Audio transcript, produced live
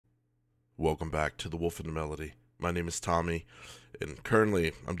Welcome back to The Wolf and the Melody. My name is Tommy, and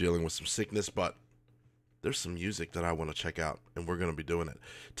currently I'm dealing with some sickness, but there's some music that I want to check out, and we're going to be doing it.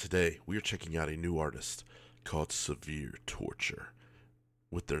 Today, we are checking out a new artist called Severe Torture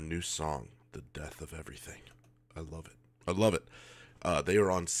with their new song, The Death of Everything. I love it. I love it. They are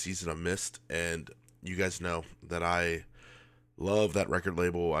on Season of Mist, and you guys know that I love that record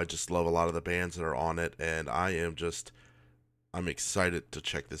label. I just love a lot of the bands that are on it, and I'm excited to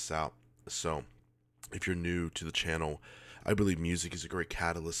check this out. So, if you're new to the channel, I believe music is a great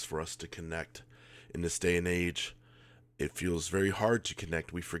catalyst for us to connect. In this day and age, it feels very hard to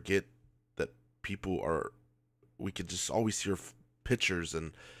connect. We forget that we can just always hear pictures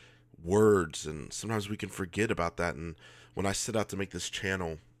and words, and sometimes we can forget about that. And when I set out to make this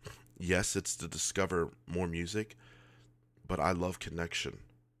channel, yes, it's to discover more music, but I love connection,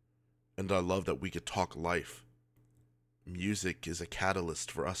 and I love that we could talk life. Music is a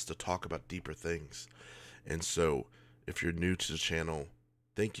catalyst for us to talk about deeper things. And so, if you're new to the channel,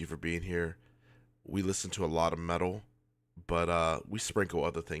 thank you for being here. We listen to a lot of metal, but we sprinkle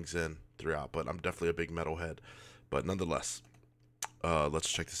other things in throughout. But I'm definitely a big metalhead. But nonetheless,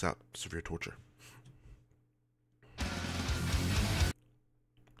 let's check this out. Severe Torture.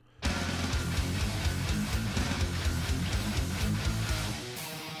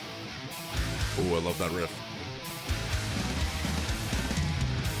 Oh, I love that riff.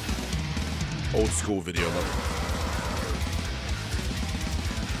 Old school video, love it.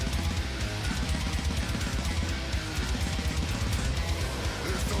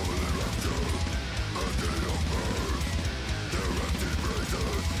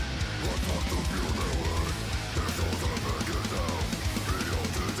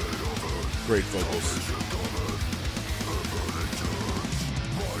 Great vocals.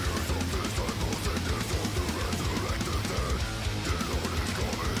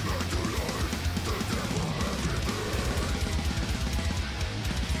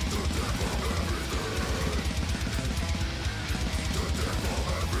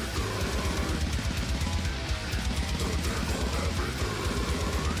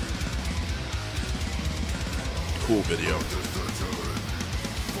 Cool video.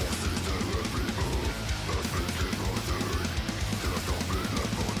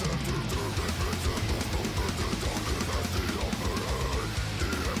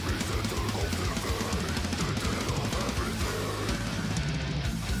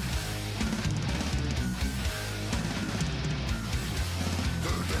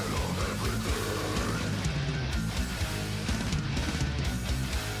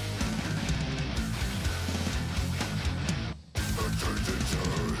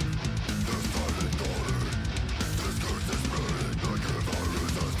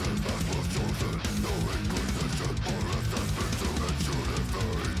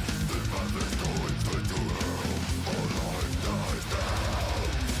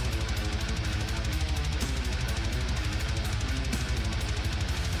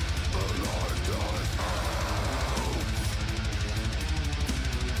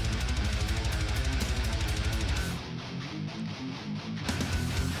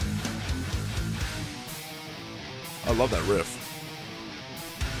 I love that riff.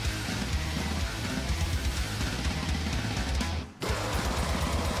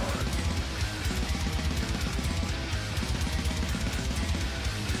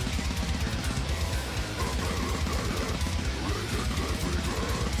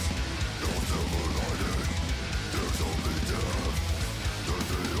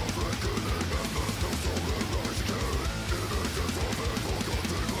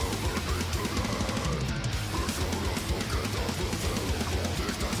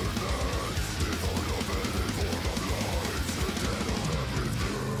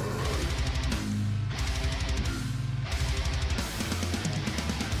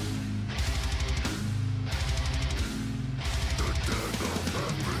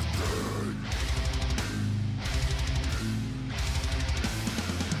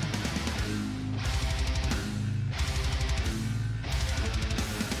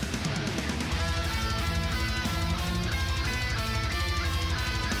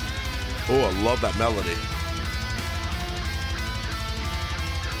 Oh, I love that melody.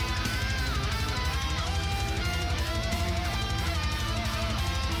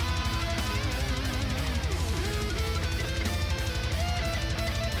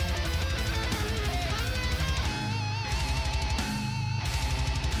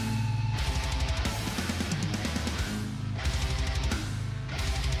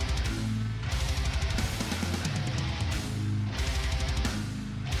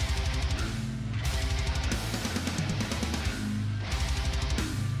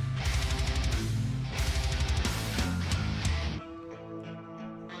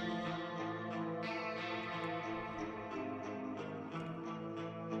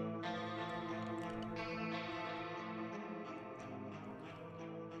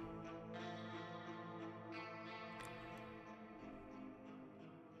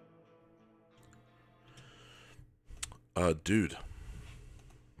 Dude,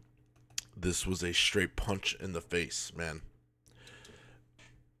 this was a straight punch in the face, man.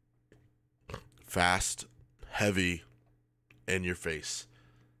 Fast, heavy, in your face.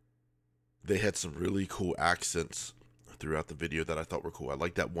 They had some really cool accents throughout the video that I thought were cool. I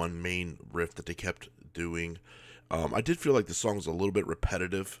like that one main riff that they kept doing. I did feel like the song was a little bit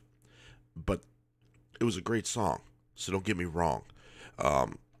repetitive, but it was a great song, so don't get me wrong.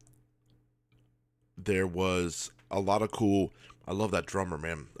 Um, there was a lot of cool. I love that drummer,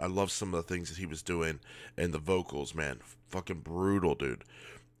 man. I love some of the things that he was doing, and the vocals, man, fucking brutal, dude.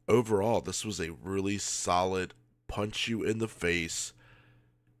 Overall, this was a really solid punch you in the face,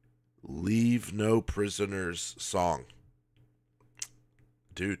 leave no prisoners song.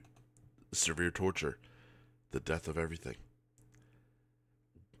 Dude, severe torture, the death of everything.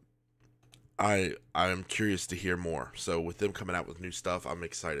 I'm curious to hear more. So with them coming out with new stuff, I'm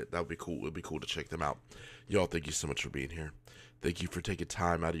excited. That would be cool. It would be cool to check them out. Y'all, thank you so much for being here. Thank you for taking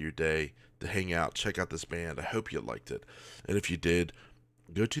time out of your day to hang out, check out this band. I hope you liked it. And if you did,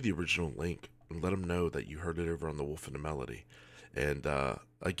 go to the original link and let them know that you heard it over on The Wolf and the Melody. And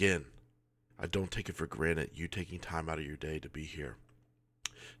again, I don't take it for granted you taking time out of your day to be here.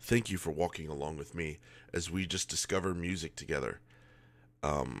 Thank you for walking along with me as we just discover music together.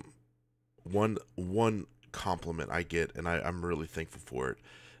 One compliment I get, and I'm really thankful for it,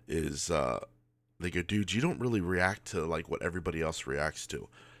 is they go, dude, you don't really react to like what everybody else reacts to.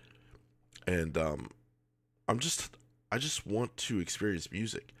 And I just want to experience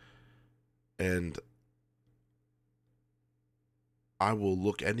music, and I will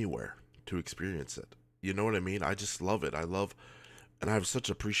look anywhere to experience it. You know what I mean? I just love it. And I have such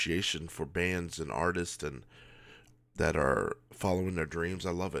appreciation for bands and artists and that are following their dreams.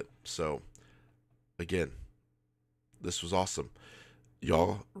 I love it. So again, this was awesome.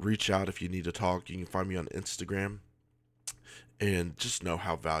 Y'all reach out if you need to talk. You can find me on Instagram, and just know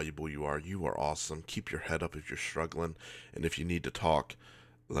how valuable you are. You are awesome. Keep your head up if you're struggling, and if you need to talk,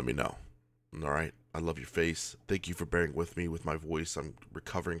 let me know. All right. I love your face. Thank you for bearing with me with my voice. I'm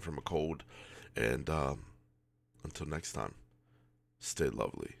recovering from a cold, and until next time, stay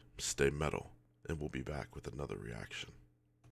lovely, stay metal, and we'll be back with another reaction.